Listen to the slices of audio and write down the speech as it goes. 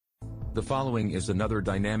The following is another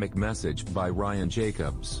dynamic message by Ryan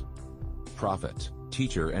Jacobs, prophet,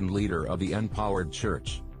 teacher and leader of the Empowered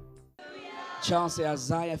Church. Chelsea,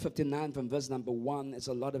 Isaiah 59 from verse number 1. It's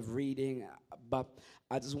a lot of reading, but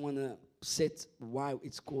I just want to set why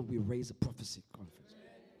it's called We Raise a Prophecy Conference.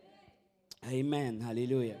 Amen.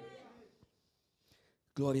 Hallelujah.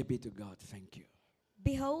 Glory be to God. Thank you.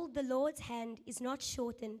 Behold, the Lord's hand is not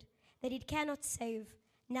shortened, that it cannot save,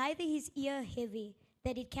 neither his ear heavy,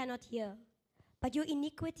 that it cannot hear. But your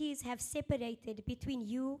iniquities have separated between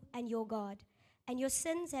you and your God, and your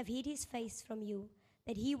sins have hid his face from you,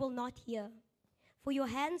 that he will not hear. For your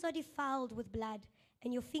hands are defiled with blood,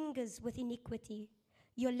 and your fingers with iniquity.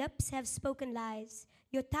 Your lips have spoken lies,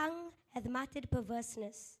 your tongue hath muttered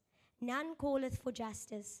perverseness. None calleth for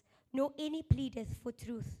justice, nor any pleadeth for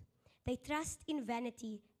truth. They trust in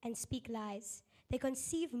vanity and speak lies. They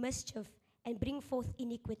conceive mischief and bring forth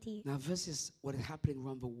iniquity. Now this is what is happening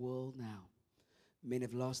around the world now. Men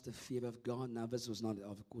have lost the fear of God. Now this was not,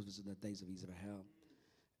 of course, this is the days of Israel.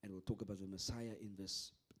 And we'll talk about the Messiah in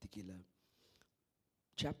this particular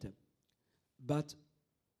chapter. But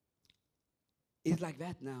it's like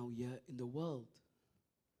that now here in the world.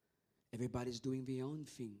 Everybody's doing their own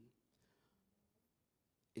thing.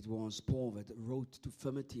 It was Paul that wrote to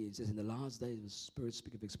Timothy. It says, in the last days, the Spirit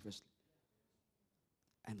speaketh expressly.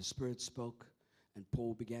 And the Spirit spoke, and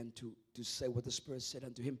Paul began to say what the Spirit said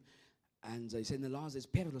unto him. And he said, in the last days,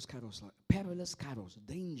 perilous kairos,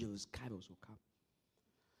 dangerous kairos will come.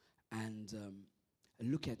 And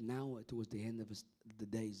look at now towards the end of the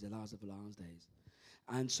days, the last of the last days.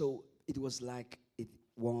 And so it was like it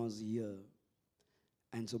was here.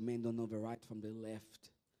 And so men don't know the right from the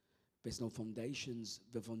left. There's no foundations.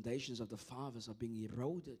 The foundations of the fathers are being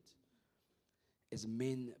eroded. As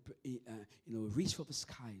men, reach for the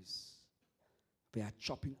skies, they are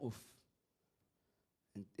chopping off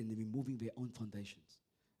and removing their own foundations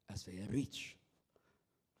as they reach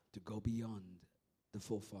to go beyond the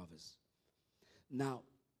forefathers. Now,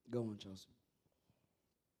 go on, Charles.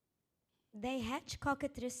 They hatch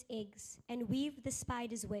cockatrice eggs and weave the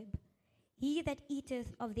spider's web. He that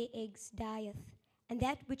eateth of their eggs dieth, and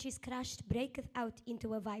that which is crushed breaketh out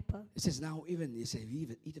into a viper. It says now, even they say,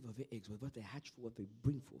 even eat of their eggs, what they hatch for, what they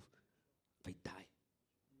bring forth, they die.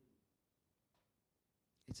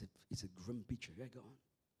 It's a grim picture. Yeah, go on.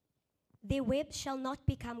 Their webs shall not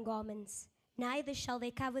become garments, neither shall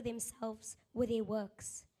they cover themselves with their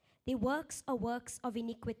works. Their works are works of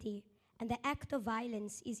iniquity, and the act of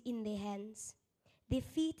violence is in their hands. Their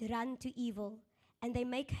feet run to evil, and they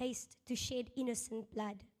make haste to shed innocent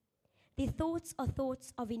blood. Their thoughts are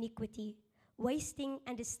thoughts of iniquity. Wasting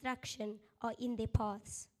and destruction are in their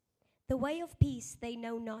paths. The way of peace they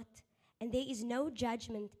know not, and there is no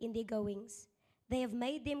judgment in their goings. They have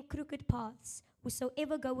made them crooked paths.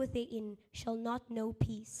 Whosoever goeth therein shall not know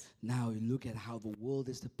peace. Now you look at how the world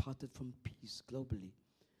is departed from peace globally.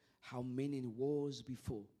 How men in wars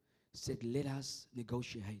before said, let us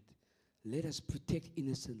negotiate. Let us protect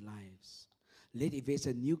innocent lives. If there's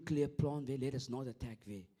a nuclear plant there, let us not attack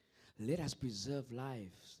there. Let us preserve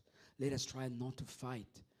lives. Let us try not to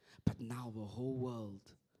fight. But now the whole world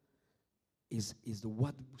is the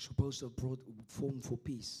what supposed to have brought form for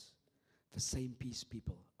peace. The same peace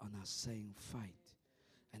people are now saying fight.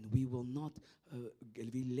 And we will not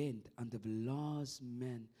relent under the last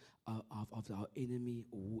man of our enemy,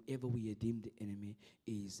 or whoever we have deemed the enemy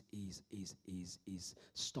is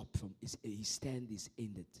stopped from, his stand is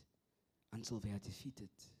ended until they are defeated.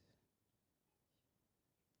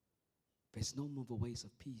 There's no more ways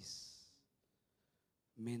of peace.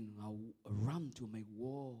 Men are run to make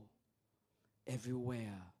war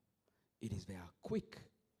everywhere. It is very quick.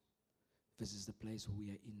 This is the place where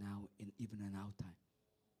we are in now, even in our time.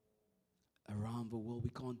 Around the world,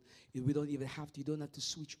 we don't even have to, you don't have to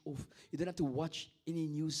switch off. You don't have to watch any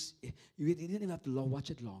news. You don't even have to watch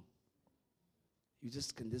it long. You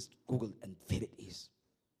just can just Google and there it is.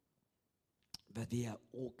 But there are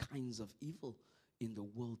all kinds of evil in the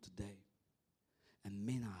world today. And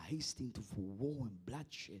men are hasting for war and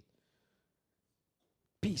bloodshed.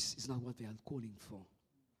 Peace is not what they are calling for.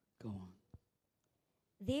 Go on.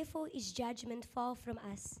 Therefore is judgment far from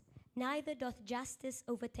us, neither doth justice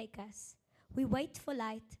overtake us. We wait for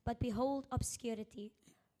light, but behold obscurity.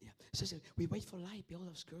 Yeah. So we wait for light, behold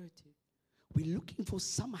obscurity. We're looking for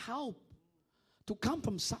some help to come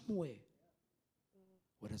from somewhere.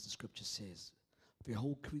 What does the scripture says? The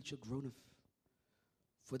whole creature groaneth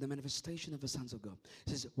for the manifestation of the sons of God.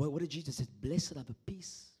 It says, what did Jesus say? Blessed are the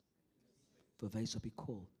peace, for they shall be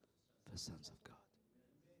called the sons of God.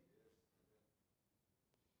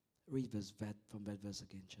 Read from that verse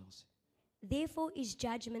again, Chelsea. Therefore is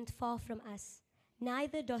judgment far from us,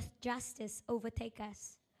 neither doth justice overtake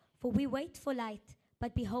us. For we wait for light,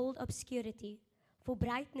 but behold obscurity, for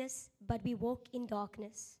brightness, but we walk in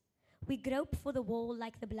darkness. We grope for the wall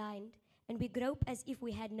like the blind, and we grope as if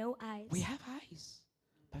we had no eyes. We have eyes.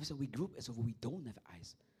 Bible says we grope as if we don't have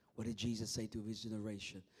eyes. What did Jesus say to his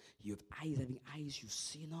generation? You have eyes, having eyes you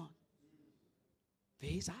see not.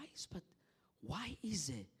 There is eyes, but why is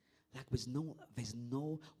it? Like there's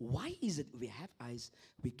no, why is it we have eyes,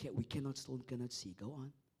 we cannot see? Go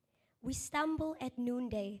on. We stumble at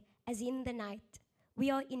noonday as in the night. We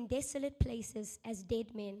are in desolate places as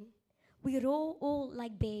dead men. We roar all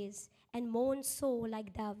like bears and mourn sore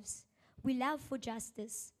like doves. We love for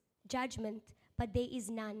justice, judgment, but there is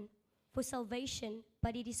none. For salvation,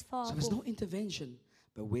 but it is far So there's off. no intervention.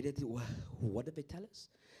 But what did they tell us?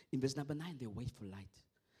 In verse number 9, they wait for light.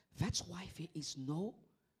 That's why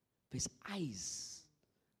there's eyes.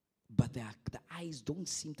 But the eyes don't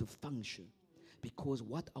seem to function. Because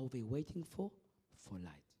what are they waiting for? For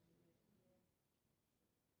light.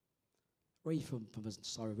 Read from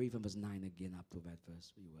verse 9 again up to that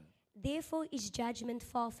verse. We were. Therefore is judgment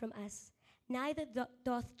far from us, neither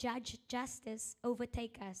doth justice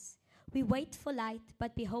overtake us. We wait for light,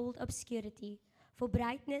 but behold obscurity, for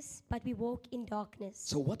brightness, but we walk in darkness.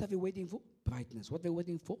 So what are we waiting for? Brightness. What are we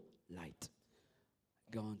waiting for? Light.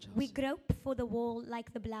 Go on, Chelsea. We grope for the wall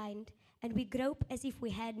like the blind, and we grope as if we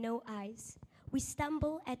had no eyes. We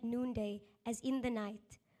stumble at noonday as in the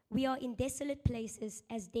night. We are in desolate places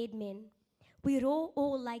as dead men. We roar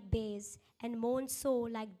all like bears and mourn sore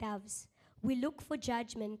like doves. We look for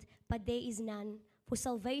judgment, but there is none, for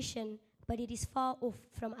salvation, but it is far off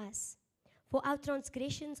from us. For our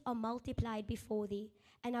transgressions are multiplied before thee,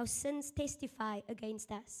 and our sins testify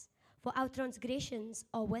against us. For our transgressions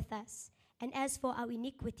are with us, and as for our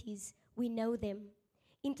iniquities, we know them.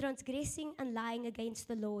 In transgressing and lying against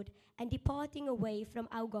the Lord, and departing away from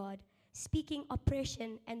our God, speaking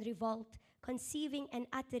oppression and revolt, conceiving and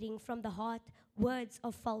uttering from the heart words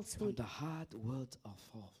of From falsehood. the heart, words of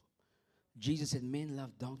falsehood. Jesus said, men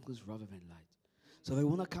love darkness rather than light. So they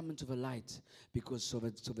want to come into the light because so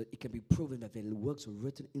that it can be proven that their works are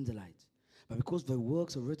written in the light. But because their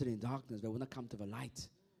works are written in darkness, they want to come to the light.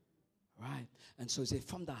 Right? And so he said,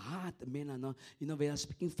 from the heart, the men are not, they are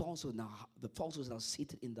speaking falsehood now. The falsehoods are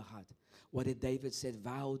seated in the heart. What did David said?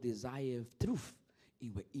 Thou desire truth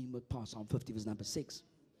in the inward part. Psalm 50 verse number 6.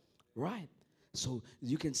 Right? So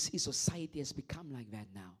you can see society has become like that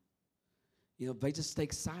now. They just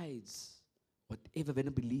take sides. Whatever they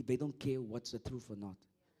don't believe, they don't care what's the truth or not.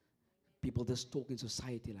 People just talk in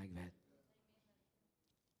society like that.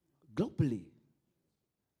 Globally.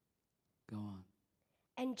 Go on.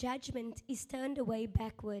 And judgment is turned away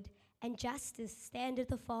backward, and justice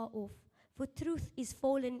standeth afar off. For truth is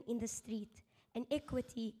fallen in the street, and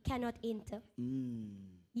equity cannot enter.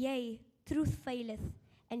 Yea, truth faileth,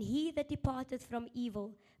 and he that departeth from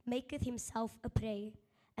evil maketh himself a prey.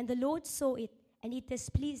 And the Lord saw it, and it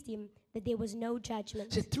displeased him that there was no judgment.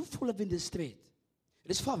 It said, truth falleth in the street.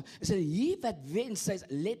 It is far. It said, he that then says,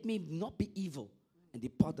 let me not be evil, and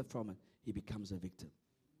departeth from it, he becomes a victim.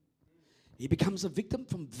 He becomes a victim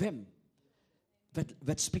from them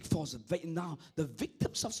that speak falsehood. Now, the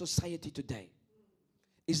victims of society today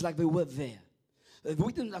is like they were there. The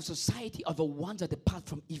victims of society are the ones that depart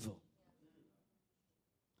from evil.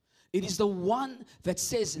 It is the one that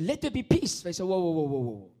says, let there be peace. They say, whoa, whoa, whoa, whoa,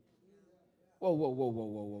 whoa. Whoa, whoa, whoa, whoa,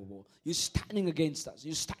 whoa, whoa, whoa. You're standing against us.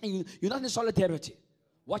 You're not in solidarity.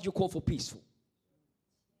 What you call for peaceful.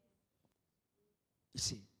 You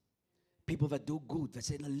see. People that do good, that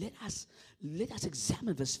say, no, let us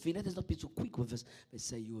examine this thing. Let us not be too quick with this. They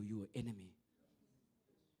say, you're an enemy.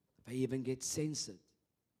 They even get censored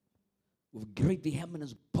with great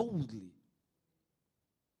vehemence, boldly,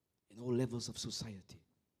 in all levels of society.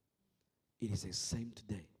 It is the same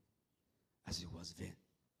today as it was then.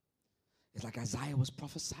 It's like Isaiah was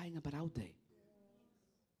prophesying about our day.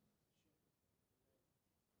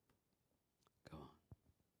 Go on.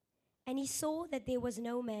 And he saw that there was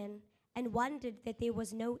no man, and wondered that there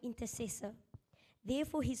was no intercessor.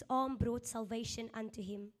 Therefore his arm brought salvation unto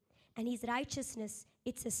him, and his righteousness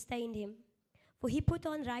it sustained him. For he put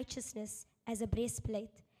on righteousness as a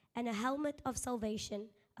breastplate, and a helmet of salvation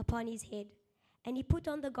upon his head. And he put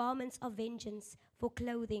on the garments of vengeance for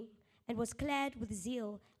clothing, and was clad with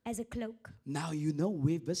zeal as a cloak. Now you know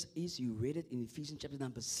where this is. You read it in Ephesians chapter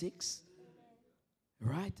number 6.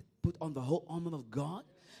 Right? Put on the whole armor of God,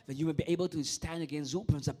 that you may be able to stand against all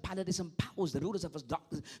principalities and powers, the rulers of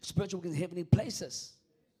darkness, spiritual in heavenly places.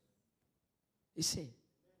 You see?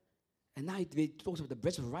 And now it talks about the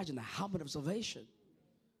breastplate of righteousness and the helmet of salvation.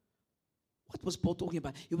 What was Paul talking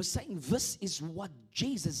about? He was saying this is what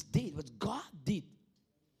Jesus did, what God did.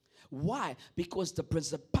 Why? Because the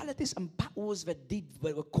principalities and powers that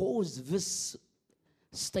caused this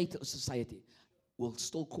state of society will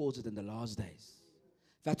still cause it in the last days.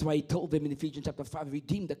 That's why he told them in Ephesians chapter 5,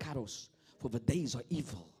 redeem the kairos, for the days are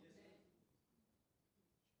evil.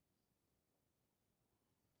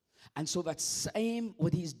 And so that same,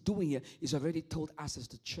 what he's doing here, is already told us as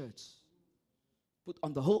the church. Put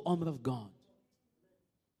on the whole armor of God.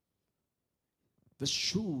 The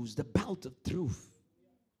shoes, the belt of truth,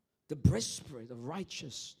 the breastplate of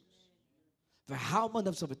righteousness, the helmet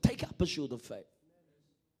of salvation. Take up a shield of faith.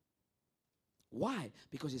 Why?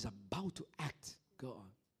 Because he's about to act. Go on.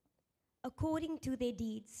 According to their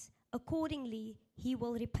deeds, accordingly he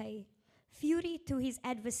will repay. Fury to his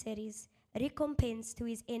adversaries, recompense to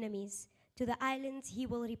his enemies. To the islands he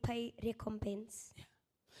will repay recompense. Yeah.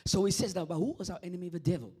 So he says now, but who was our enemy? The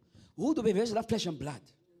devil. Who do we wrestle? Not flesh and blood,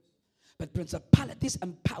 but principalities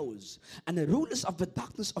and powers and the rulers of the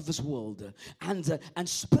darkness of this world and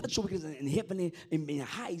spiritual wickedness in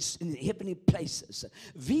heavenly places.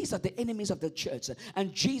 These are the enemies of the church.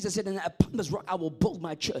 And Jesus said, and upon this rock I will build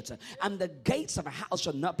my church, and the gates of a house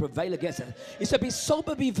shall not prevail against it. He said, be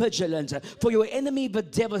sober, be vigilant, for your enemy, the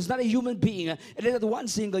devil, is not a human being. It is not one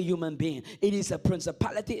single human being. It is a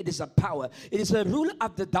principality. It is a power. It is a ruler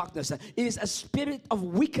of the darkness. It is a spirit of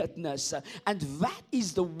wickedness. And that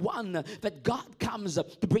is the one that God comes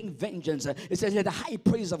to bring vengeance. It says, let the high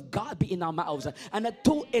praise of God be in our mouths, and a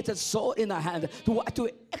two-edged sword in our hand, to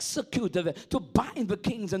execute, to bind the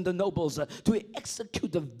kings and the nobles, to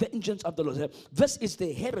execute the vengeance of the Lord. This is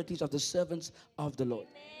the heritage of the servants of the Lord.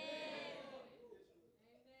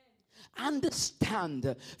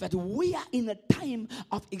 Understand that we are in a time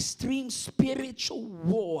of extreme spiritual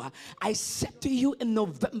war. I said to you in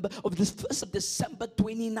November of the 1st of December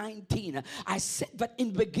 2019, I said that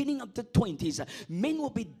in the beginning of the 20s, men will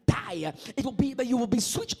be die. It will be, but you will be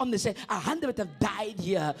switched on. They say 100 have died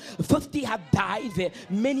here, 50 have died there.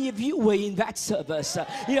 Many of you were in that service.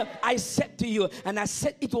 I said to you, and I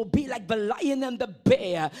said it will be like the lion and the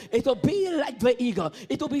bear. It will be like the eagle.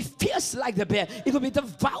 It will be fierce like the bear. It will be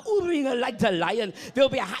devouring like the lion. There will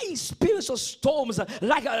be high spiritual storms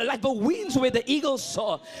like the winds where the eagles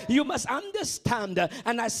saw. You must understand.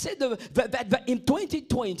 And I said that in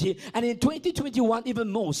 2020 and in 2021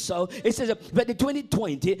 even more so, it says that in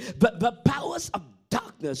 2020 the powers of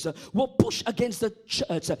darkness will push against the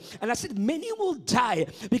church. And I said many will die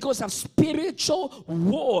because of spiritual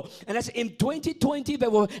war. And I said in 2020 there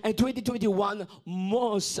were, and 2021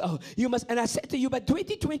 more so. You must, and I said to you, but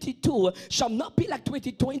 2022 shall not be like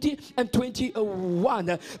 2020 and 21,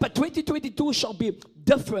 but 2022 shall be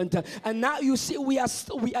different. And now you see we are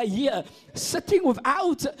here sitting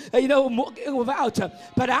without, without.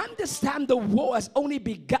 But I understand the war has only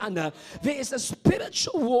begun. There is a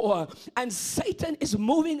spiritual war, and Satan is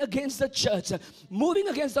moving against the church, moving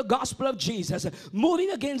against the gospel of Jesus,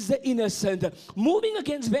 moving against the innocent, moving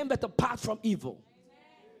against them that depart from evil.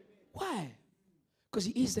 Why? Because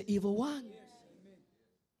he is the evil one.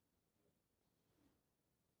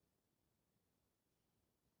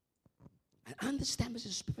 And understand this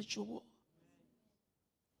is a spiritual war.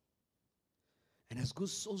 And as good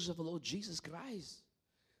soldiers of the Lord Jesus Christ,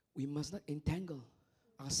 we must not entangle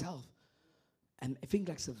ourselves and think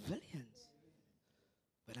like civilians,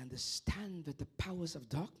 but understand that the powers of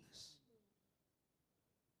darkness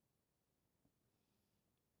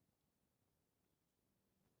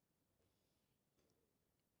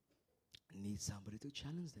need somebody to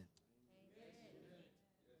challenge them.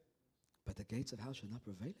 But the gates of hell shall not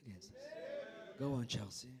prevail against us. Go on,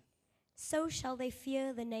 Chelsea. So shall they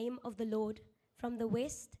fear the name of the Lord from the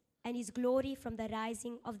west, and his glory from the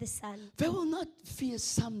rising of the sun. They will not fear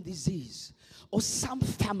some disease or some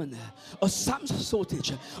famine or some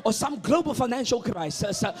shortage or some global financial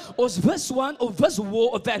crisis or this one or this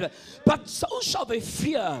war or that. But so shall they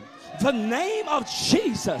fear the name of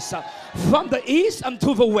Jesus from the east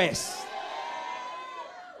unto the west.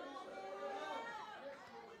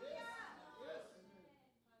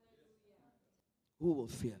 Who will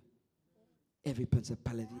fear? Every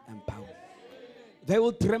principality and power. They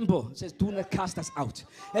will tremble. It says, do not cast us out.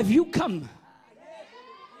 Have you come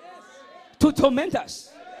to torment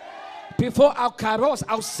us before our kairos,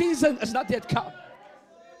 our season is not yet come?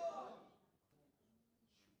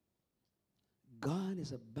 God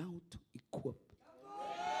is about to equip,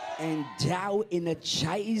 endow,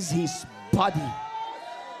 energize his body,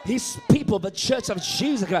 his people, the church of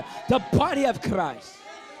Jesus Christ, the body of Christ.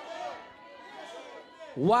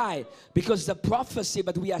 Why? Because the prophecy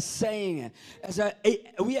that we are saying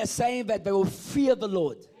that they will fear the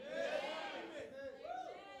Lord.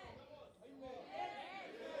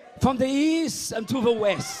 From the east and to the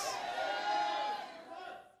west.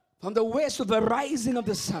 From the west to the rising of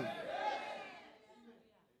the sun.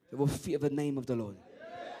 They will fear the name of the Lord.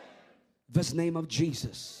 This name of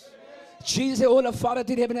Jesus. Jesus said, all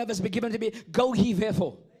authority in heaven and earth has been given to me. Go ye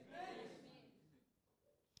therefore.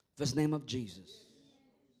 This name of Jesus.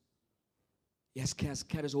 Yes,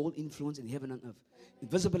 carries all influence in heaven and earth.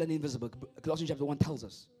 Invisible and invisible. Colossians chapter 1 tells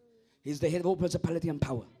us. He's the head of all principality and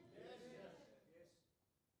power.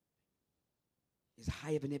 He's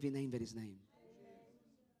higher than every name that is named.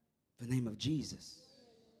 The name of Jesus.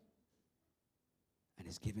 And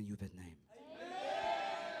He's given you that name.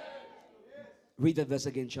 Read that verse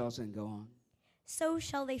again, Charles, and go on. So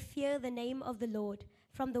shall they fear the name of the Lord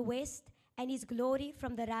from the west, and His glory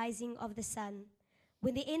from the rising of the sun.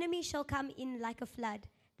 When the enemy shall come in like a flood,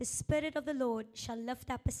 the Spirit of the Lord shall lift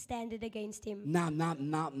up a standard against him. Now,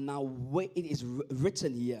 where it is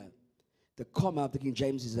written here, the comma of the King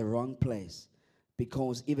James is the wrong place.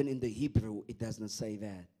 Because even in the Hebrew, it does not say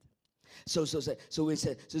that. So it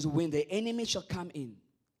says, when the enemy shall come in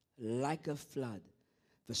like a flood,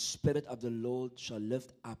 the Spirit of the Lord shall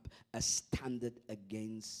lift up a standard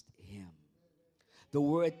against him.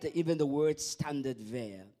 Even the word standard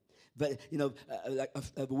there, but like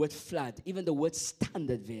the word flood, even the word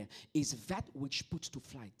standard there is that which puts to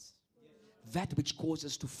flight, that which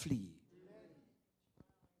causes to flee.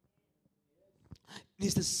 It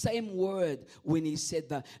is the same word when He said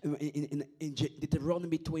that in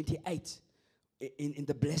Deuteronomy 28, in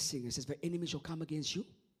the blessing, it says, the enemy shall come against you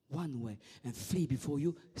one way and flee before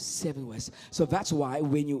you 7 ways. So that's why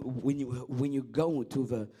when you go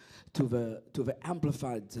to the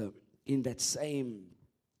Amplified in that same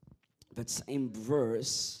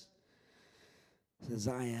verse,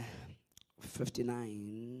 Isaiah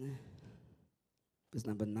 59, verse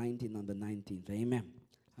number 19. Amen.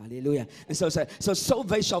 Hallelujah. And so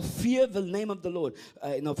they shall fear the name of the Lord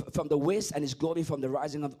from the west, and His glory from the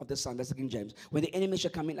rising of the sun. That's the King James. When the enemy shall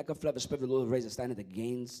come in like a flood, the Spirit of the Lord will raise a standard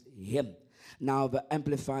against him. Now the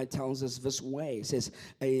Amplified tells us this way. It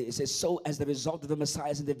says, so as the result of the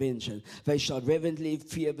Messiah's intervention, they shall reverently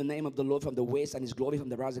fear the name of the Lord from the west, and His glory from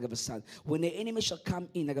the rising of the sun. When the enemy shall come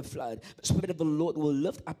in like a flood, the Spirit of the Lord will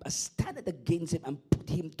lift up a standard against him and put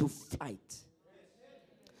him to flight.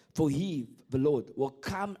 For He, the Lord, will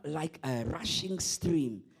come like a rushing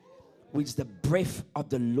stream, which the breath of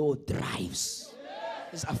the Lord drives.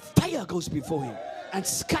 As a fire goes before Him and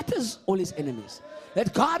scatters all His enemies.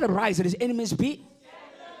 Let God arise and His enemies be.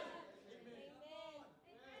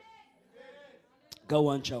 Go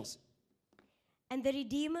on, Charles. And the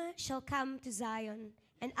Redeemer shall come to Zion,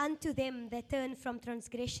 and unto them that turn from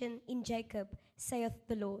transgression in Jacob, saith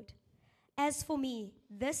the Lord. As for me,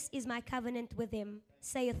 this is my covenant with them,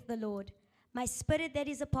 saith the Lord. My spirit that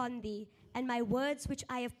is upon thee, and my words which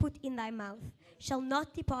I have put in thy mouth, shall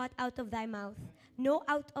not depart out of thy mouth, nor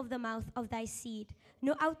out of the mouth of thy seed,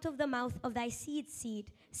 nor out of the mouth of thy seed's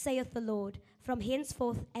seed, saith the Lord, from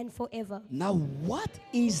henceforth and forever. Now, what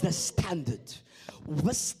is the standard?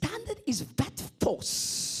 The standard is that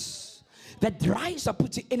force that drives or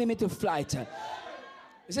puts the enemy to flight.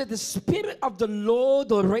 He said, the Spirit of the Lord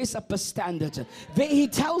will raise up a standard. There He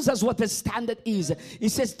tells us what the standard is. He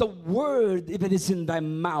says, the word, if it is in thy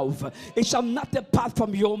mouth, it shall not depart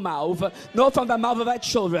from your mouth, nor from the mouth of thy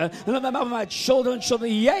children, nor from the mouth of my children,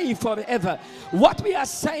 yea, forever. What we are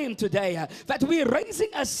saying today, that we're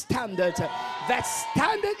raising a standard. That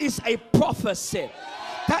standard is a prophecy.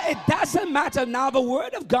 That it doesn't matter now. The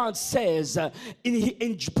word of God says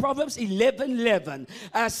in Proverbs 11:11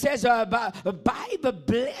 says by the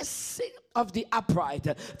blessing of the upright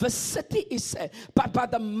the city is set, but by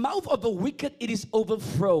the mouth of the wicked it is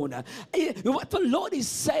overthrown. What the Lord is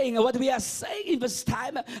saying, what we are saying in this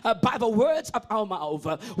time, by the words of our mouth,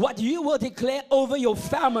 what you will declare over your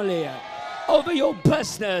family, over your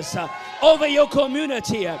business, over your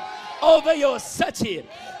community, over your city,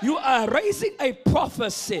 you are raising a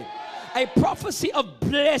prophecy of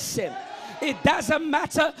blessing. It doesn't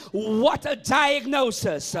matter what a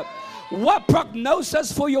diagnosis, what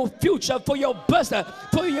prognosis for your future, for your business,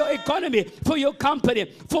 for your economy, for your company,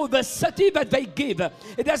 for the city that they give.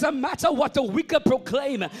 It doesn't matter what the wicked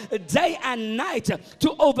proclaim day and night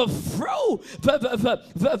to overthrow the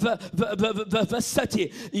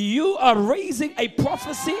city. You are raising a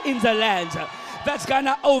prophecy in the land that's going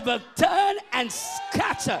to overturn and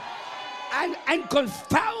scatter and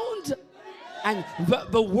confound and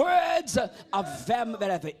the words of them that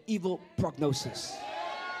have an evil prognosis.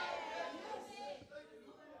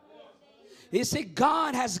 He said,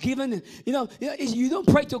 God has given, you don't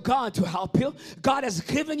pray to God to help you. God has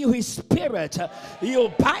given you His Spirit. He'll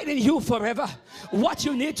abide in you forever. What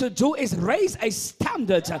you need to do is raise a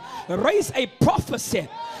standard, raise a prophecy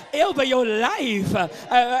over your life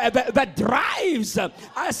that drives.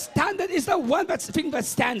 A standard is the one thing that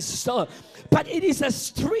stands still. But it is a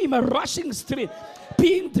stream, a rushing stream,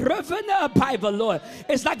 being driven by the Lord.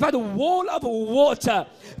 It's like that wall of water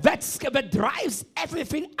that drives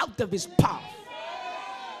everything out of His path.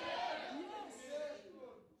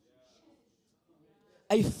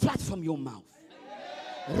 A flood from your mouth.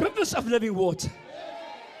 Rivers of living water.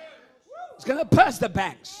 It's going to burst the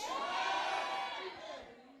banks.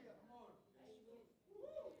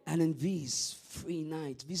 And in these 3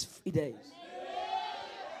 nights, these 3 days,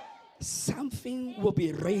 something will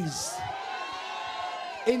be raised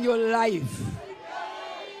in your life,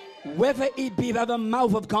 whether it be by the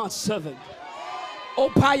mouth of God's servant or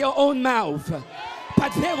by your own mouth.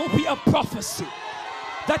 But there will be a prophecy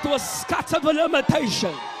that will scatter the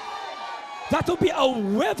limitation, that will be a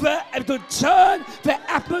weather and to turn the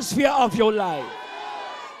atmosphere of your life.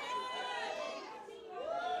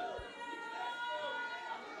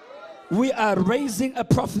 We are raising a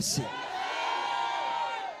prophecy.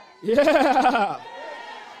 Yeah.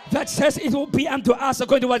 That says it will be unto us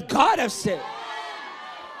according to what God has said.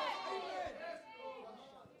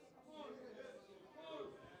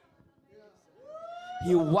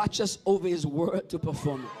 He watches over His word to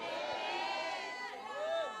perform it.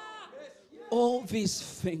 All these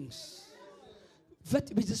things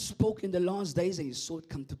that we just spoke in the last days, and you saw it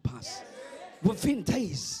come to pass within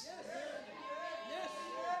days.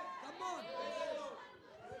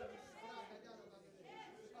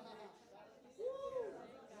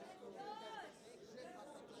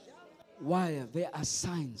 Why? There are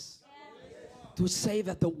signs to say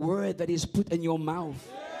that the word that is put in your mouth,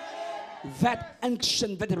 that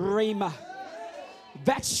unction, that rhema,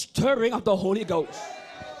 that stirring of the Holy Ghost,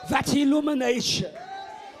 that illumination,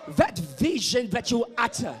 that vision that you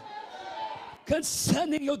utter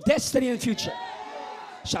concerning your destiny and future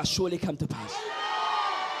shall surely come to pass.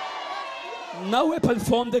 No weapon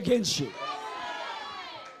formed against you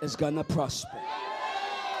is gonna prosper.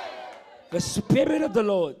 The Spirit of the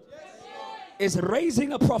Lord is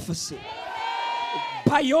raising a prophecy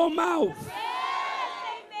by your mouth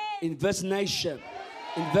in this nation,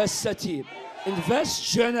 in this city, in this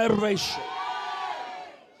generation.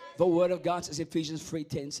 The word of God says, Ephesians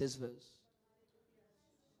 3:10 says this.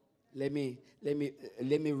 Let me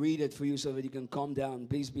read it for you so that you can calm down.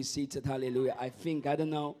 Please be seated. Hallelujah. I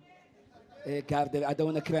don't know. I don't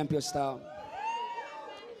want to cramp your style.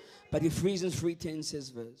 But Ephesians 3:10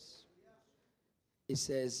 says this. It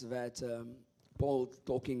says that Paul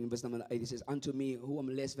talking in verse number 8, he says, unto me, who am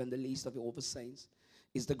less than the least of all the saints,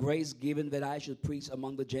 is the grace given that I should preach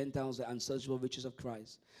among the Gentiles the unsearchable riches of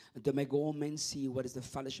Christ, and to make all men see what is the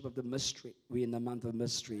fellowship of the mystery. We're in the month of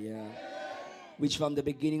mystery, which from the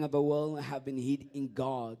beginning of the world have been hid in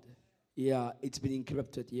God. It's been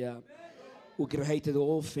encrypted, who created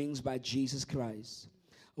all things by Jesus Christ.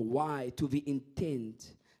 Why? To the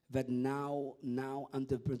intent that now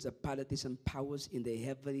unto principalities and powers in the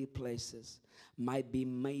heavenly places might be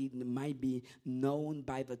known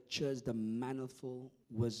by the church the manifold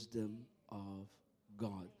wisdom of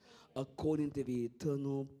God, according to the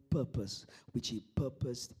eternal purpose which He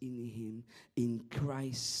purposed in Him, in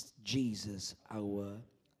Christ Jesus our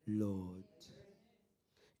Lord,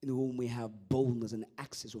 in whom we have boldness and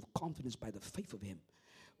access with confidence by the faith of Him.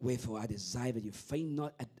 Wherefore I desire that you faint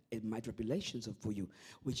not at my tribulations for you,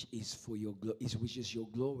 which is your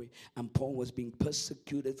glory. And Paul was being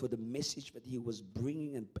persecuted for the message that he was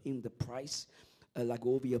bringing and paying the price, like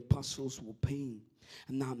all the apostles were paying.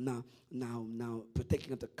 And now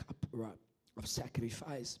partaking of the cup of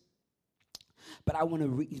sacrifice. But I want to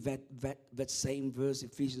read that same verse,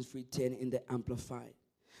 Ephesians 3:10, in the Amplified.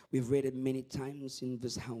 We've read it many times in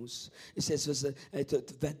this house. It says,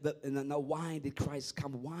 now why did Christ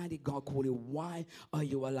come? Why did God call you? Why are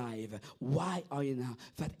you alive? Why are you now?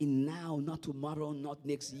 That in now, not tomorrow, not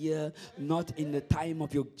next year, not in the time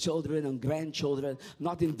of your children and grandchildren,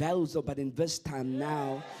 not in those, but in this time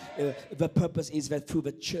now. The purpose is that through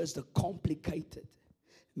the church, the complicated,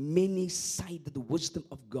 many-sided wisdom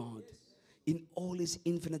of God, in all its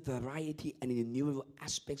infinite variety and in innumerable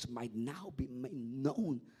aspects, might now be made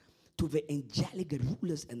known to the angelic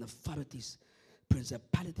rulers and authorities,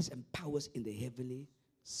 principalities and powers in the heavenly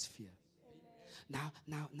sphere. Now,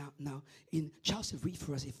 in Charles, read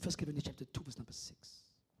for us in 1 Corinthians chapter 2, verse number 6.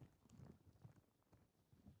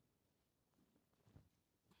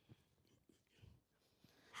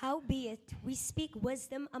 Howbeit, we speak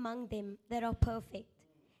wisdom among them that are perfect,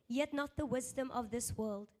 yet not the wisdom of this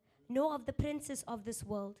world, nor of the princes of this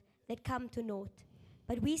world that come to naught.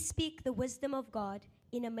 But we speak the wisdom of God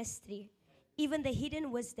in a mystery, even the hidden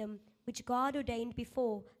wisdom which God ordained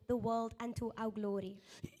before the world unto our glory.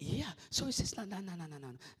 Yeah. So it says, no.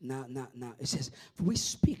 It says, we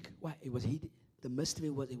speak. Why? It was hidden. The mystery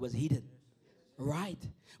was hidden. Right?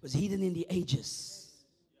 It was hidden in the ages.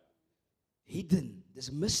 Hidden.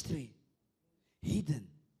 There's mystery. Hidden.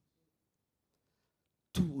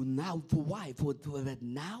 To now, for why? For that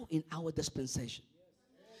now in our dispensation.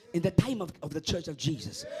 In the time of the church of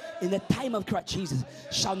Jesus. In the time of Christ Jesus.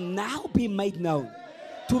 Shall now be made known.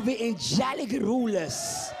 To the angelic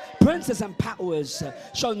rulers, princes and powers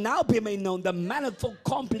shall now be made known. The manifold,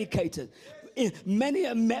 complicated, many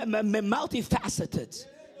multifaceted,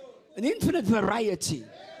 an infinite variety.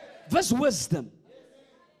 This wisdom.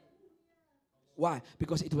 Why?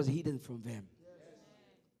 Because it was hidden from them.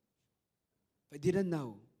 They didn't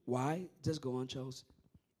know. Why? Just go on, Charles.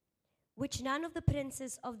 Which none of the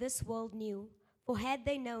princes of this world knew, for had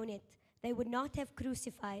they known it, they would not have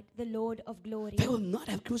crucified the Lord of glory. They would not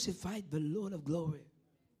have crucified the Lord of glory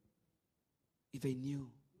if they knew.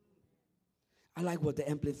 I like what the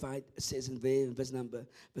Amplified says in verse number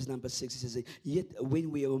 6. It says, yet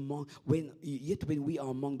when we are among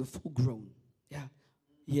the full grown. Yeah.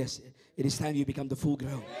 Yes, it is time you become the full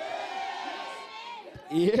grown.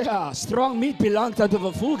 Yeah, strong meat belongs unto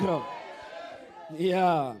the full grown.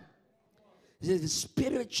 Yeah. It says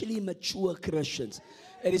spiritually mature Christians.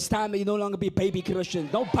 It is time that you no longer be baby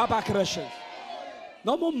Christians. No papa Christians.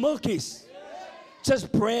 No more milkies.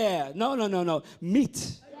 Just prayer. No.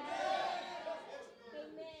 Meat.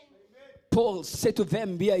 Paul said to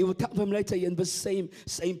them, he will tell them later in the same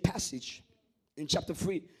passage in chapter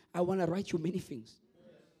 3, I want to write you many things.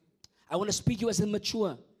 I want to speak to you as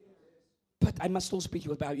immature. But I must still speak to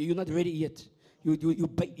you about you. You're not ready yet.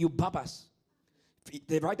 You babas.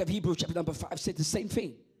 The writer of Hebrews chapter number 5 said the same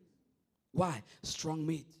thing. Why? Strong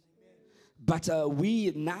meat. But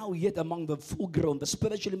we now yet among the full grown, the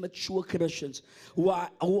spiritually mature Christians who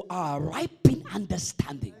are ripe in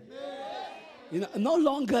understanding. No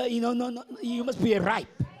longer, you must be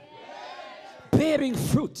ripe. Bearing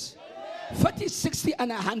fruit. 30, 60,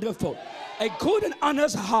 and 100-fold. A good and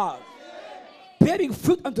honest heart. Bearing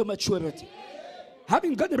fruit unto maturity.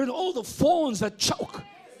 Having gotten rid of all the thorns that choke.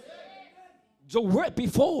 The word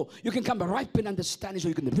before you can come ripe in understanding so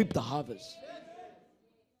you can reap the harvest.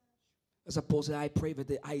 As Paul said, I pray that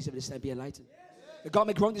the eyes of understanding be enlightened. That God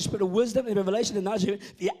may grant the spirit of wisdom and revelation and knowledge,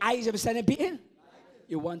 the eyes of understanding be in.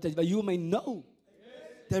 You want that you may know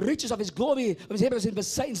the riches of his glory, of his heavens in the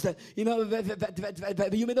saints, that you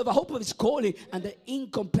may know the hope of his calling and the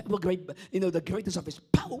incomparable the greatness of his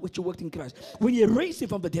power which you worked in Christ. When he raised him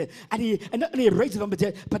from the dead, and not only raised him from the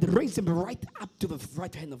dead, but raised him right up to the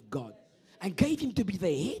right hand of God. And gave him to be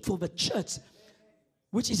the head for the church,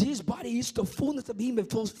 which is his body, is the fullness of him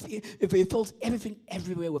if he fills everything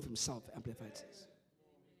everywhere with himself. Amplified says.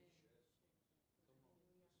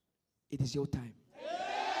 It is your time.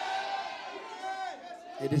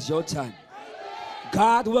 It is your time.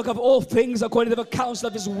 God work of all things according to the counsel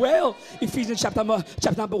of his will. Ephesians chapter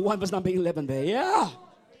number 1, verse number 11 there. Yeah.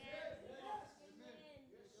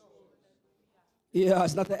 Yeah,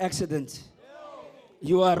 it's not an accident.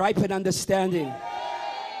 You are ripe in understanding.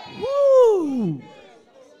 Woo!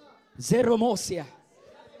 Zeromosia.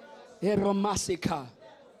 Eromasika.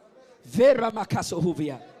 Vera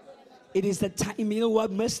makasohuvia. It is the time, you know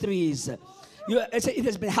what mystery is. It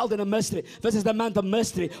has been held in a mystery. This is the month of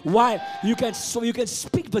mystery. Why? You can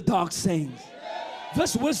speak the dark sayings.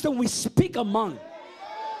 This wisdom we speak among.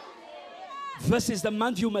 This is the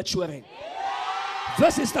month you're maturing.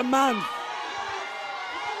 This is the month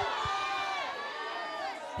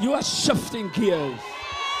you are shifting gears.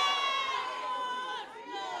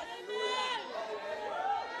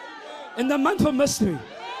 In the month of mystery,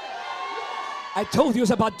 I told you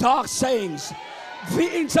it's about dark sayings,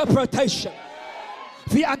 the interpretation,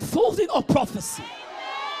 the unfolding of prophecy.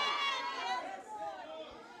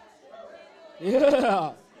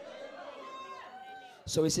 Yeah.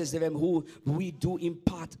 So it says to them, who we do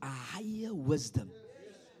impart a higher wisdom.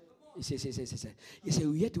 He says,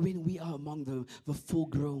 yet when we are among the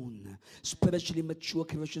full-grown, spiritually mature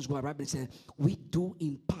Christians who are ripe, we do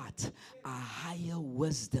impart a higher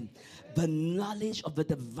wisdom, the knowledge of the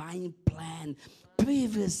divine plan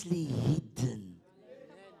previously hidden.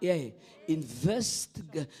 Yeah, in verse,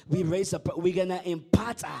 we're gonna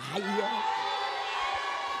impart a higher.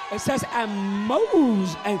 It says, and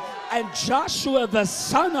Moses and Joshua the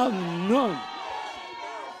son of Nun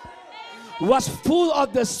was full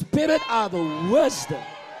of the spirit of wisdom.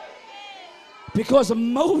 Because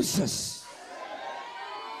Moses,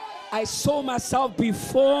 I saw myself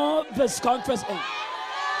before this conference end.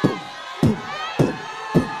 Boom, boom, boom,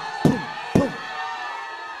 boom, boom, boom.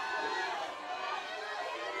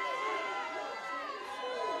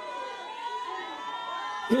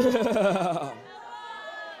 Yeah.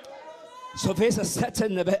 So there's a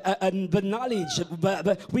certain the knowledge,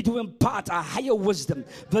 we do impart a higher wisdom,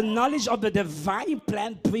 the knowledge of the divine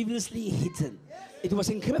plan previously hidden. It was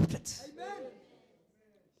encrypted.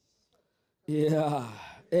 Yeah.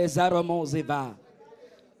 Yeah,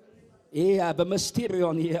 the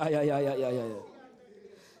mysterion. Yeah.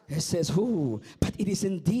 It says, who? But it is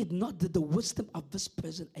indeed not the wisdom of this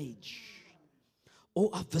present age or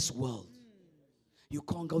of this world. You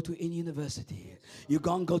can't go to any university. You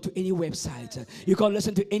can't go to any website. You can't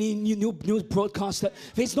listen to any new news broadcaster.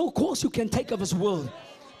 There's no course you can take of this world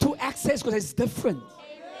to access, because it's different.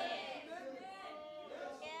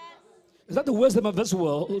 It's not the wisdom of this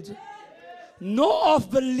world, nor of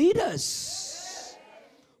the leaders,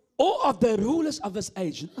 or of the rulers of this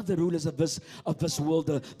age, not the rulers of this world,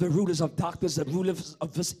 the rulers of darkness, the rulers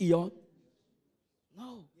of this eon.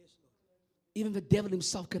 No. Even the devil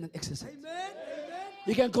himself cannot exercise.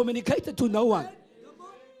 You can communicate it to no one.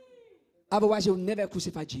 Otherwise, you'll never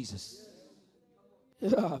crucify Jesus.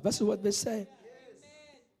 Yeah, that's what they say.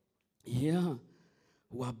 Yeah,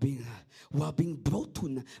 who are being brought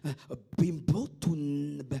to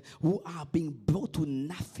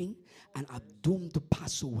nothing and are doomed to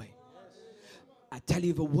pass away. I tell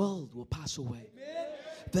you, the world will pass away.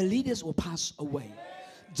 The leaders will pass away.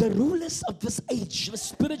 The rulers of this age, the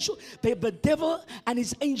spiritual, the devil and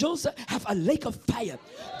his angels have a lake of fire.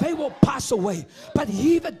 They will pass away. But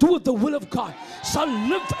he that doeth the will of God shall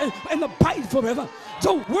live and abide forever.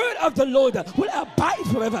 The word of the Lord will abide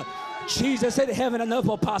forever. Jesus said, heaven and earth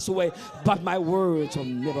will pass away, but my words will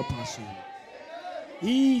never pass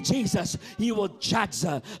away. Jesus, he will judge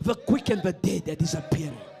the quick and the dead that is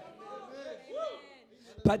appearing.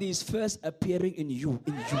 But he's first appearing in you,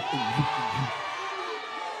 in you, in you, in you.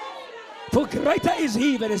 For greater is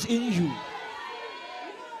he that is in you.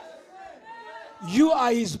 You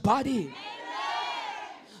are his body.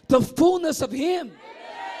 The fullness of him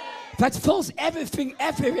that fills everything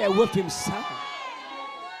everywhere with himself.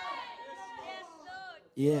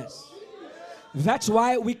 Yes. That's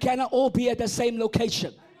why we cannot all be at the same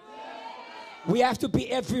location. We have to be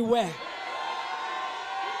everywhere.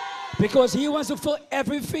 Because he wants to fill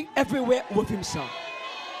everything everywhere with himself.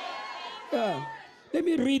 Yeah. Let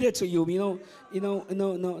me read it to you. No.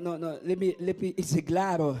 Let me. It's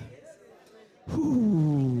claro.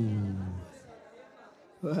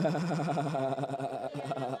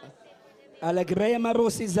 Alegria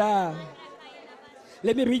marosiza.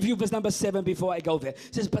 Let me review verse number 7 before I go there.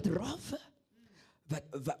 It says, but rather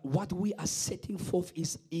that what we are setting forth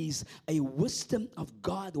is a wisdom of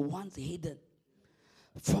God once hidden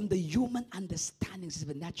from the human understanding. This is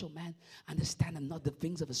the natural man understanding not the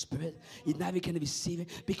things of the spirit. He never can receive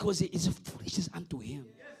it because it is foolishness unto him.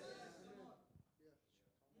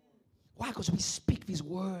 Why? Because we speak these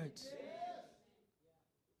words,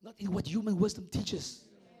 not in what human wisdom teaches,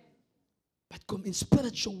 but in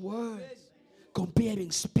spiritual words,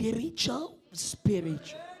 comparing spiritual.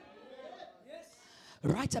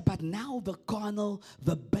 Right about now, the carnal,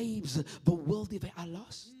 the babes, the worldly, they are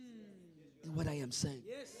lost. In what I am saying.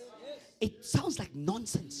 It sounds like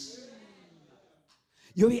nonsense.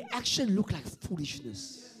 Your reaction look like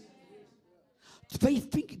foolishness. They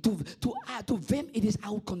think to them it is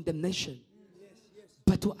our condemnation.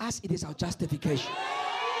 But to us it is our justification.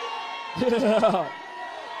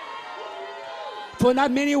 For not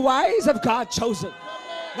many wise have God chosen.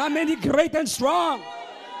 Not many great and strong.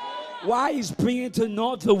 Why is bringing to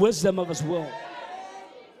naught the wisdom of his world?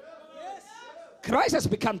 Christ has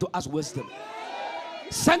become to us wisdom,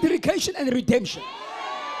 sanctification and redemption.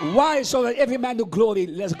 Why? So that every man do glory,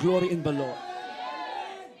 let's glory in the Lord.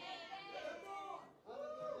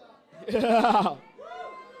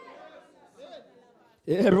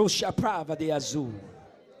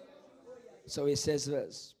 So he says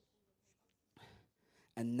this,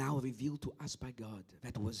 and now revealed to us by God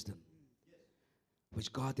that wisdom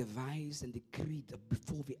which God devised and decreed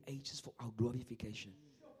before the ages for our glorification.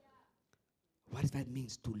 What does that mean?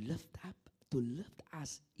 To lift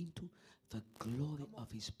us into the glory of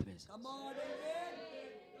his presence. Come on,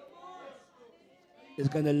 it's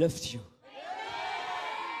going to lift you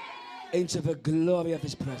into the glory of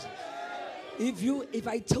his presence. If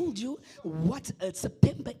I told you what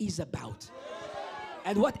September is about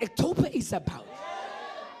and what October is about,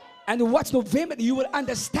 And what's November? You will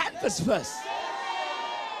understand this verse.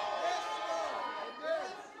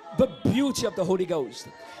 The beauty of the Holy Ghost.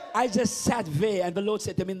 I just sat there and the Lord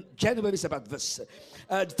said to me, January is about this.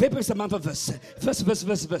 February is a month of this.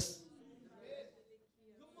 Verse.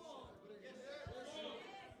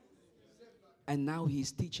 And now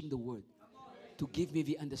He's teaching the word to give me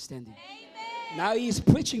the understanding. Now He's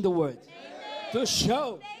preaching the word to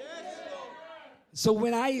show. So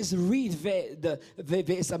when I read there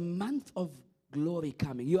is a month of glory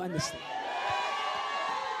coming. You understand?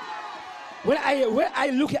 When I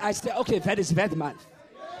look at it, I say, okay, that is that month.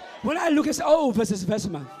 When I look at it, oh, this is this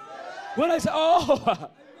month. When I say, oh,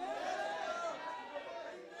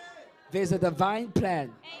 there's a divine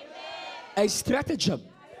plan, a stratagem,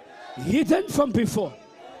 hidden from before,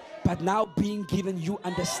 but now being given you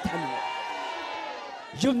understanding.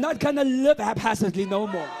 You're not going to live haphazardly no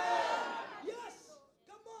more.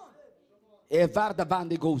 Evar the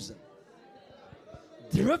band goes.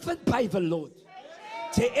 Driven by the Lord.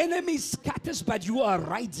 The enemy scatters, but you are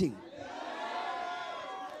riding.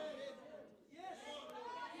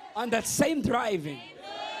 On that same driving.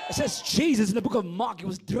 It says Jesus in the book of Mark, He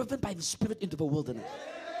was driven by the Spirit into the wilderness.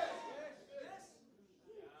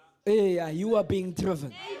 Yeah, you are being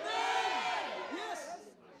driven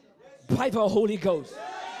by the Holy Ghost.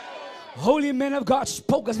 Holy men of God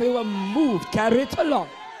spoke as they were moved, carried along.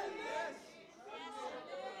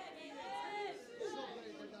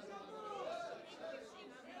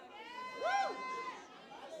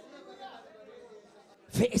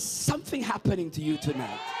 There is something happening to you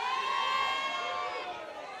tonight.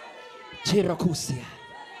 Chirakusia.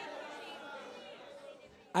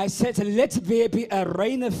 I said, let there be a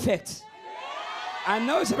rain effect. I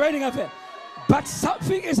know it's a raining effect, but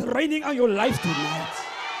something is raining on your life tonight.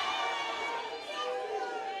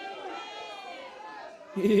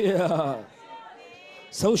 Yeah.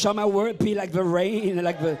 So shall my word be like the rain,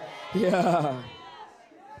 like the, yeah.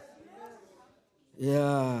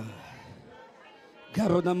 Yeah.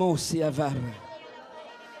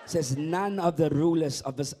 Says none of the rulers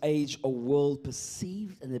of this age or world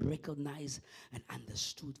perceived and recognized and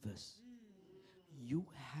understood this. You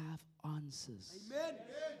have answers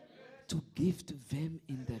to give to them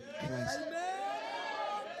in that Christ.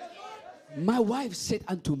 My wife said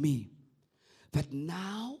unto me that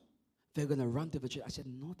now they're going to run to the church. I said,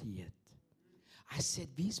 not yet. I said,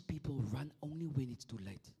 these people run only when it's too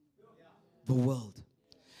late. The world.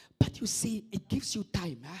 But you see, it gives you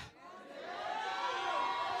time. Huh?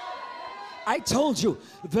 I told you,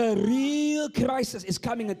 the real crisis is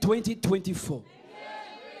coming in 2024.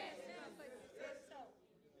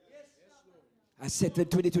 I said in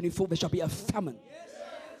 2024, there shall be a famine.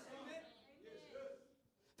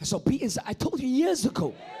 So be inside. I told you years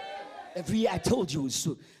ago. Every year I told you.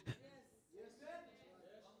 So,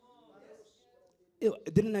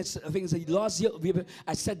 didn't I think last year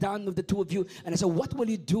I sat down with the two of you and I said, what will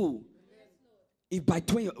you do if by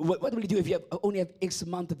 20, what will you do if you only have X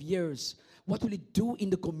amount of years? What will you do in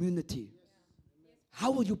the community?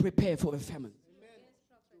 How will you prepare for a famine?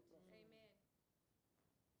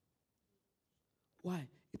 Why?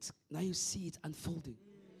 It's now you see it's unfolding.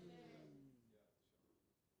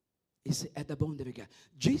 It's at the bone that we got.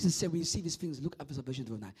 Jesus said, when you see these things, look up as a vision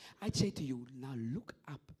of the night. I say to you, now look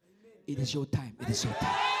up. It is your time. It is your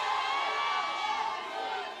time.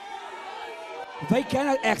 They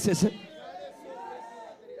cannot access it.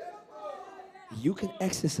 You can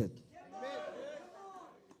access it.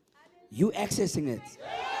 You accessing it.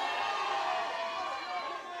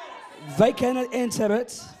 They cannot enter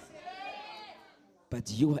it,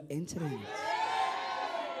 but you are entering it.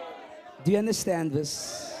 Do you understand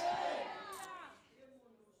this?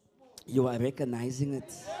 You are recognizing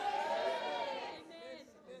it.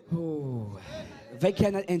 Oh, they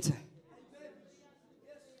cannot enter.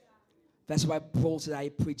 That's why Paul said, I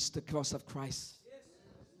preached the cross of Christ.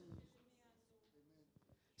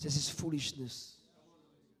 He says it's foolishness.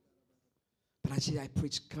 But I said, I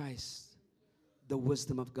preach Christ, the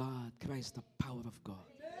wisdom of God, Christ, the power of God.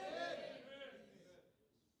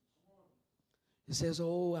 He says,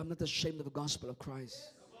 oh, I'm not ashamed of the gospel of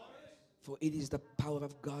Christ, for it is the power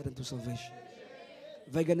of God unto salvation.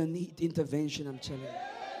 They're going to need intervention, I'm telling you.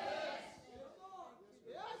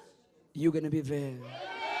 You're going to be there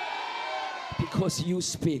because you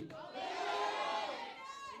speak.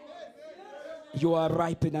 You are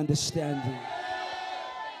ripe in understanding.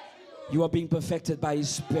 You are being perfected by His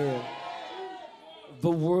Spirit.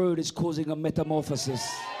 The Word is causing a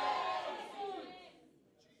metamorphosis.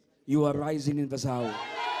 You are rising in this hour.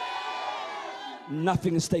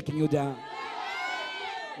 Nothing is taking you down.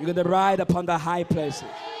 You're going to ride upon the high places.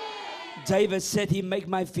 David said, He make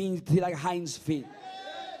my feet like hinds feet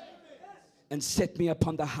and set me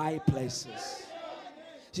upon the high places.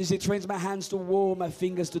 He trains my hands to war, my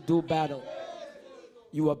fingers to do battle.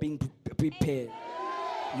 You are being prepared.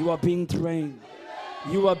 You are being trained.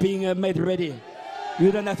 You are being made ready.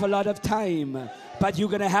 You don't have a lot of time, but you're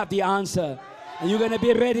going to have the answer. And you're going to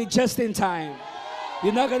be ready just in time.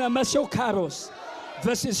 You're not going to miss your kairos.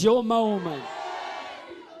 This is your moment.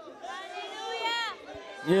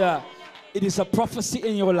 Yeah, it is a prophecy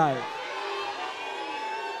in your life.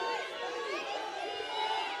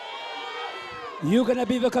 You're going to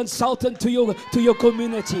be the consultant to your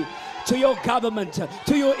community, to your government,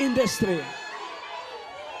 to your industry.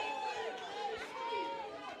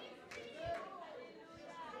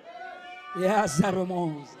 Yes,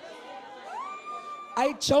 Ramon.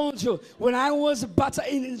 I told you, when I was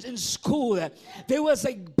in school, there was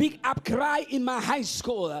a big outcry in my high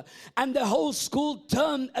school, and the whole school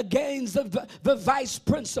turned against the vice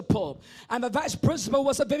principal. And the vice principal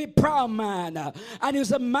was a very proud man, and he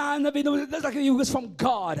was a man of, like he was from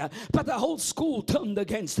God, but the whole school turned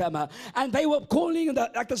against him, and they were calling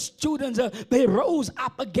the students, they rose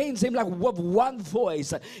up against him like with one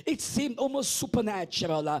voice. It seemed almost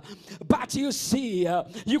supernatural, but you see,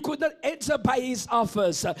 you could not enter by his office.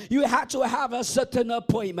 You had to have a certain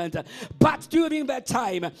appointment. But during that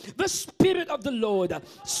time, the Spirit of the Lord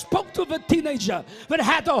spoke to the teenager that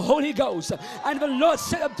had the Holy Ghost. And the Lord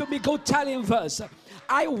said up to me, go tell him first.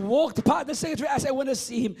 I walked past the secretary as I want to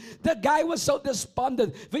see him. The guy was so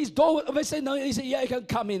despondent. His door, they said, no, he said, yeah, you can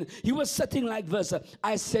come in. He was sitting like this.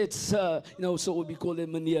 I said, sir, so we call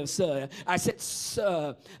him Mania, sir. I said,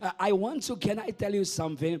 sir, can I tell you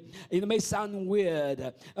something? It may sound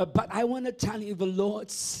weird, but I want to tell you the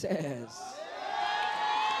Lord says.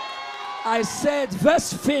 I said,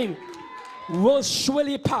 this thing will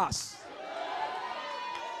surely pass.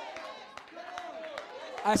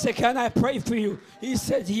 I said, can I pray for you? He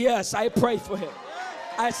said, yes, I pray for him.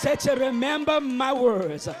 I said, to remember my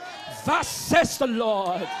words. Thus says the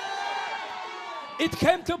Lord. It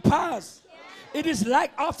came to pass. It is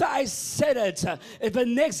like after I said it, the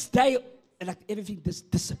next day, like everything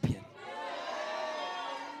just disappeared.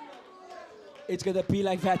 It's going to be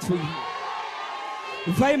like that for you.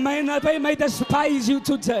 They may despise you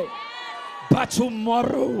today, but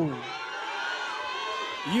tomorrow,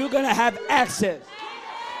 you're going to have access.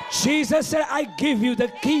 Jesus said, I give you the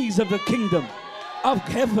keys of the kingdom of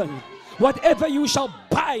heaven. Whatever you shall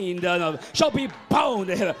bind shall be bound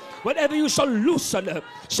in heaven. Whatever you shall loosen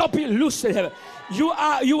shall be loosed in heaven. You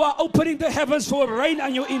are opening the heavens for rain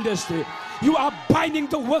on your industry. You are binding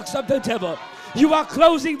the works of the devil. You are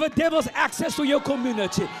closing the devil's access to your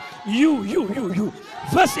community. You.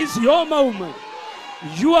 This is your moment.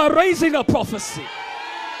 You are raising a prophecy.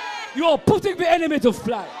 You are putting the enemy to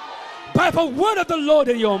flight by the word of the Lord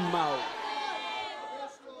in your mouth.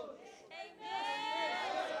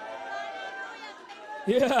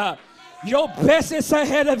 Yeah, your best is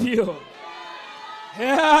ahead of you.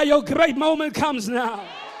 Yeah, your great moment comes now.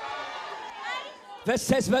 That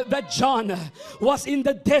says that John was in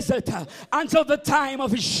the desert until the time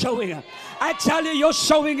of his showing. I tell you, your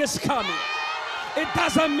showing is coming. It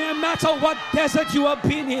doesn't matter what desert you have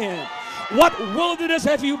been in. What wilderness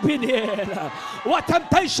have you been in? What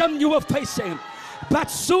temptation you are facing? But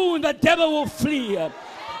soon the devil will flee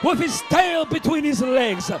with his tail between his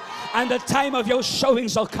legs, and the time of your showing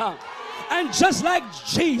shall come. And just like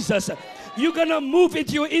Jesus, you're going to move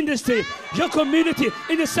into your industry, your community,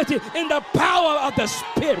 in the city, in the power of the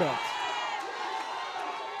Spirit.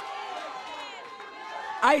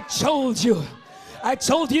 I told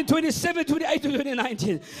you in 27, 28 to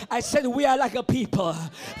 2019, I said we are like a people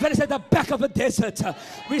that is at the back of a desert.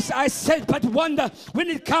 I said, but wonder when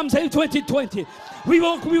it comes in 2020, we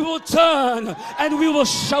will turn and we will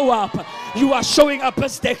show up. You are showing up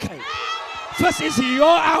this decade. This is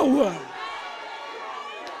your hour.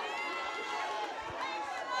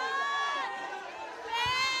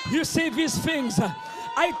 You see these things.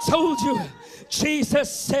 I told you. Jesus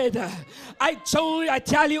said, I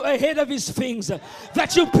tell you ahead of his things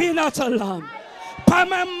that you be not alarmed. By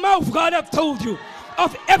my mouth, God, I've told you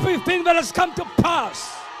of everything that has come to pass.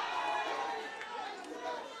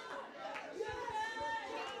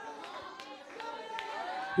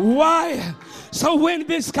 Why? So when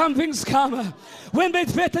these things come, when they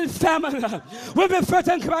threaten famine, when they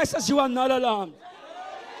threaten crisis, you are not alarmed.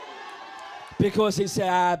 Because he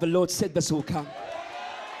said, the Lord said this will come.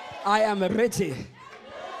 I am ready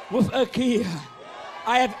with a key.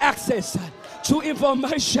 I have access to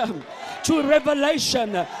information, to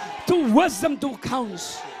revelation, to wisdom, to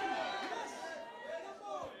counsel.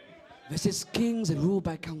 This is kings rule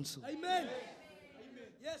by counsel. Amen.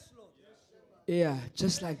 Yes, Lord. Yeah,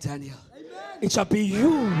 just like Daniel. Amen. It shall be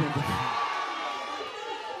you. In the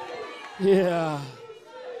yeah.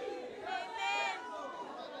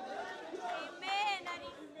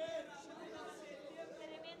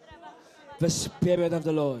 The Spirit of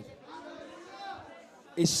the Lord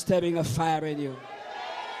is stirring a fire in you.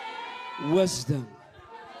 Wisdom.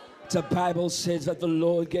 The Bible says that the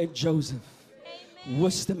Lord gave Joseph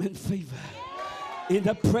wisdom and favor in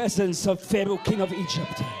the presence of Pharaoh, king of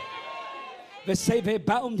Egypt. They say they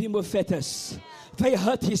bound him with fetters. They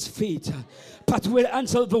hurt his feet. But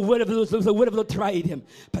until the word of the Lord tried him.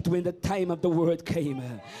 But when the time of the word came,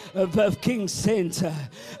 the king sent,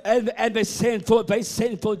 and they sent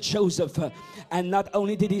for Joseph. And not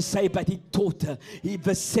only did he say, but he taught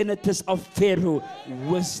the senators of Pharaoh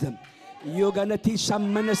wisdom. You're going to teach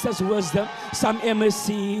some ministers wisdom, some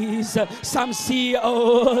MSCs, some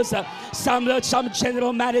CEOs, some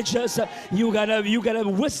general managers. You gotta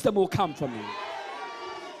wisdom will come from you.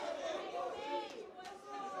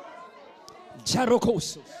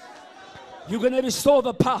 Jarokosos. You're going to restore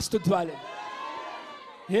the past to dwelling.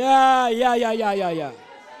 Yeah.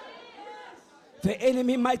 The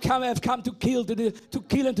enemy might have come to kill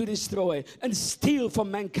and to destroy and steal from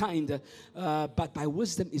mankind. But by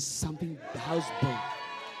wisdom is something housebound.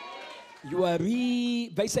 You are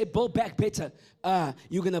they say build back better.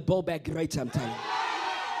 You're going to build back greater, I'm telling you.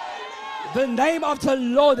 The name of the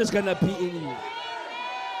Lord is going to be in you.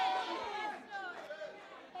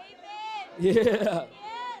 Yeah.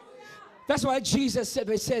 That's why Jesus said,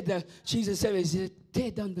 tear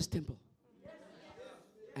down this temple.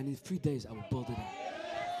 And in 3 days, I will build it up.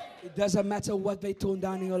 It doesn't matter what they torn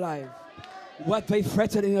down in your life, what they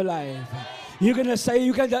threatened in your life. You're going to say,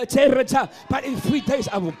 you can tear it down, but in 3 days,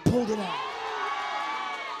 I will build it up.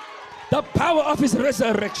 The power of his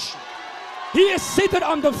resurrection. He is seated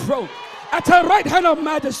on the throne, at the right hand of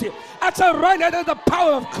majesty, at the right hand of the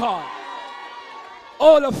power of God.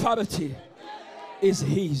 All authority is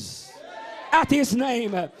his. At his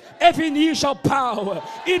name, every knee shall bow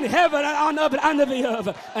in heaven and on earth and under the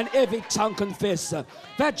earth, and every tongue confess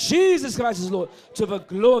that Jesus Christ is Lord, to the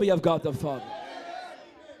glory of God the Father.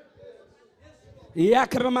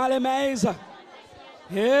 Yakramale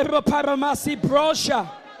Era paramasi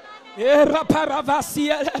brosha, era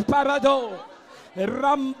paravasia parado,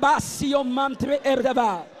 rambasio mantre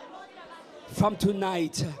erdava. From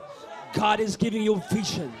tonight, God is giving you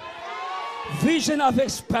vision. Vision of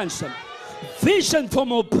expansion. Vision for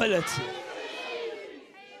mobility.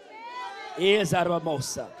 Is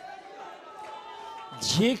Aramosa.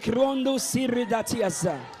 Jikrondo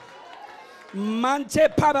siridatiasa. Mante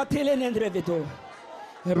paratelen endrevido.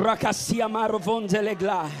 Rakasia marovonde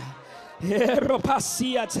legla.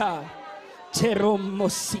 Eropasiata.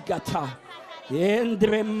 Teromosigata.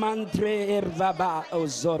 Endre mantre ervaba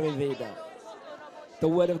ozoreveda. The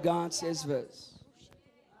word of God says this.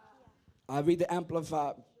 I read the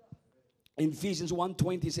Amplified. In Ephesians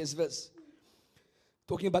 1:20 says this,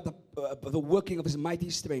 talking about the working of his mighty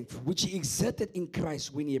strength, which he exerted in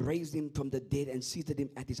Christ when he raised him from the dead and seated him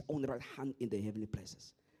at his own right hand in the heavenly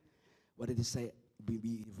places. What did he say?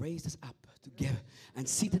 We raised us up together and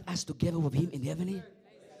seated us together with him in heavenly.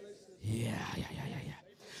 Yeah.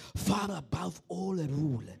 Far above all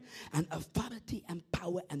rule and authority and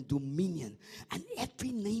power and dominion and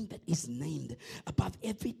every name that is named, above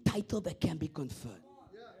every title that can be conferred.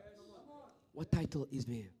 What title is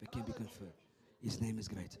there that can be conferred? His name is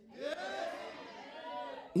great.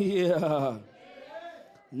 Yeah.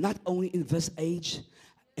 Not only in this age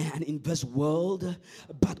and in this world,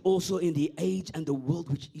 but also in the age and the world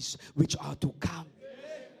which are to come.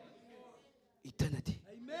 Eternity.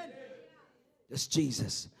 That's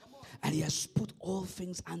Jesus. And he has put all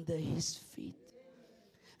things under his feet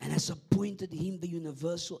and has appointed him the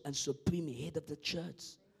universal and supreme head of the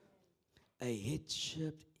church. A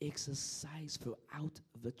headship exercise throughout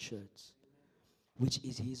the church, which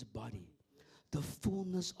is his body, the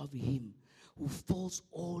fullness of him who fills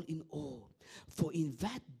all in all. For in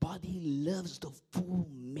that body lives the full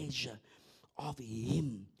measure of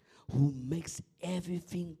him who makes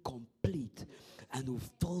everything complete and who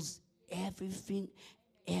fills everything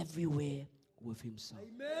everywhere with himself.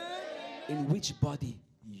 Amen. In which body?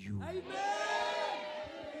 You. Amen.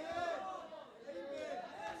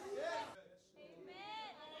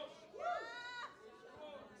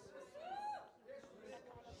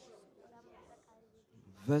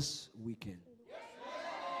 This weekend,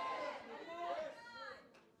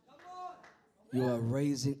 you are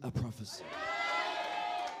raising a prophecy.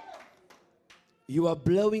 You are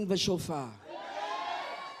blowing the shofar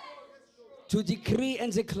to decree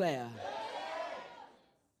and declare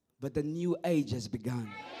that the new age has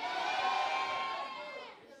begun.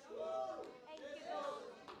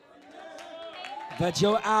 That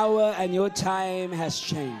your hour and your time has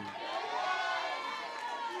changed.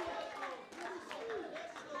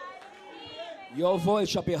 Your voice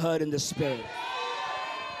shall be heard in the spirit.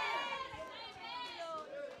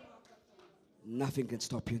 Nothing can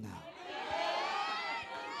stop you now.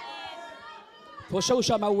 For so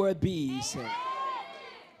shall my word be, he said.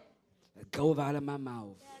 That go out of my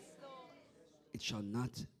mouth. It shall not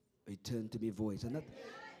return to me void.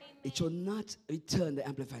 It shall not return, the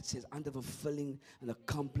Amplified says, under fulfilling and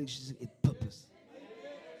accomplishing its purpose.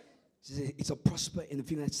 It shall prosper in the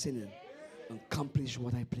thing that's sinning and accomplish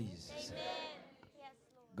what I please.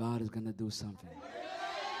 God is going to do something.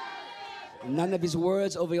 None of his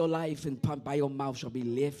words over your life and by your mouth shall be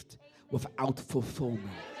left without fulfillment.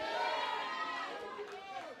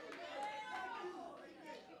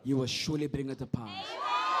 You will surely bring it to pass.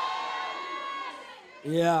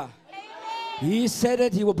 Yeah. He said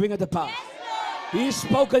it, he will bring it to pass. He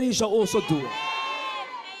spoke it, he shall also do it.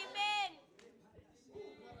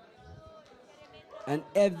 And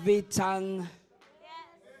every tongue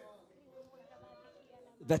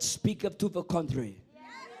that speaketh to the contrary,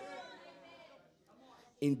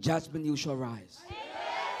 in judgment you shall rise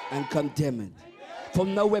and condemn it. For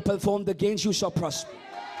no weapon formed against you shall prosper.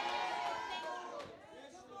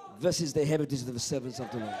 This is the heritage of the servants of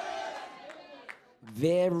the Lord.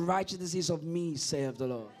 Their righteousness is of me, saith the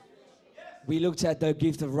Lord. We looked at the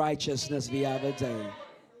gift of righteousness the other day.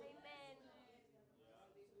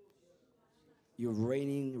 You're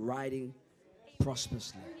reigning, riding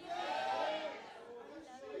prosperously.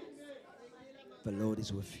 The Lord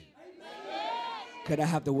is with you. Can I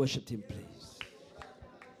have the worship team, please?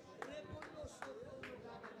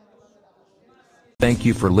 Thank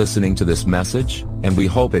you for listening to this message, and we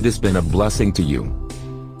hope it has been a blessing to you.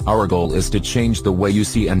 Our goal is to change the way you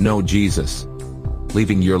see and know Jesus,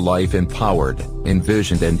 leaving your life empowered,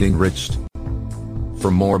 envisioned and enriched.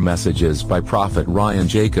 For more messages by Prophet Ryan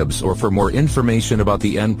Jacobs or for more information about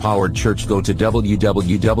the Empowered Church, go to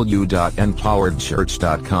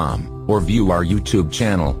www.empoweredchurch.com or view our YouTube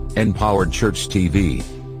channel, Empowered Church TV.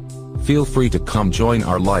 Feel free to come join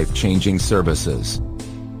our life-changing services.